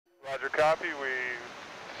Roger, copy. We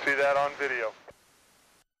see that on video.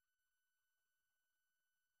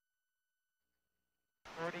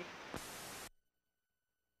 30,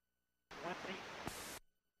 20.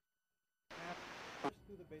 Just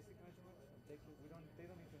do the basic measurements and take it. They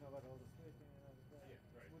don't need to know about all the spacing and all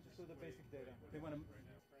that. We'll just do the basic data. They want to.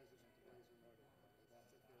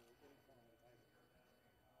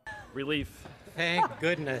 Relief. Thank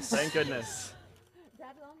goodness. Thank goodness.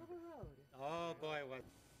 That long of a road. Oh boy, what?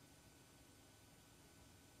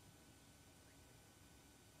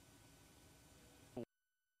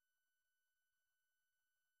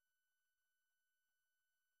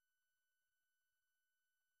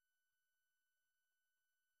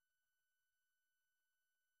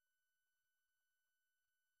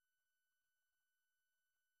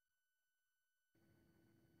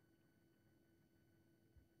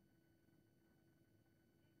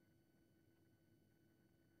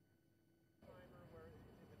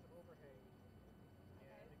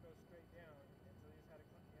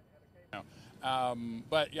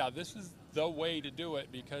 But yeah, this is the way to do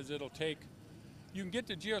it because it'll take, you can get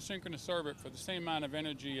to geosynchronous orbit for the same amount of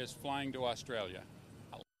energy as flying to Australia.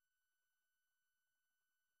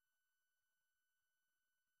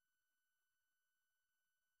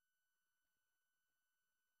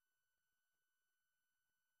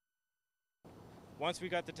 Once we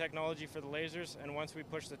got the technology for the lasers and once we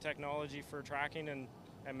pushed the technology for tracking and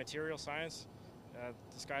material science,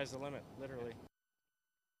 the sky's the limit, literally.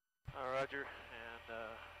 Roger, and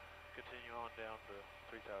continue on down to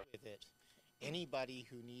 3,000. With it, anybody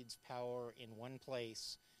who needs power in one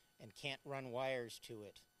place and can't run wires to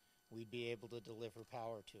it, we'd be able to deliver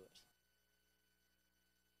power to it.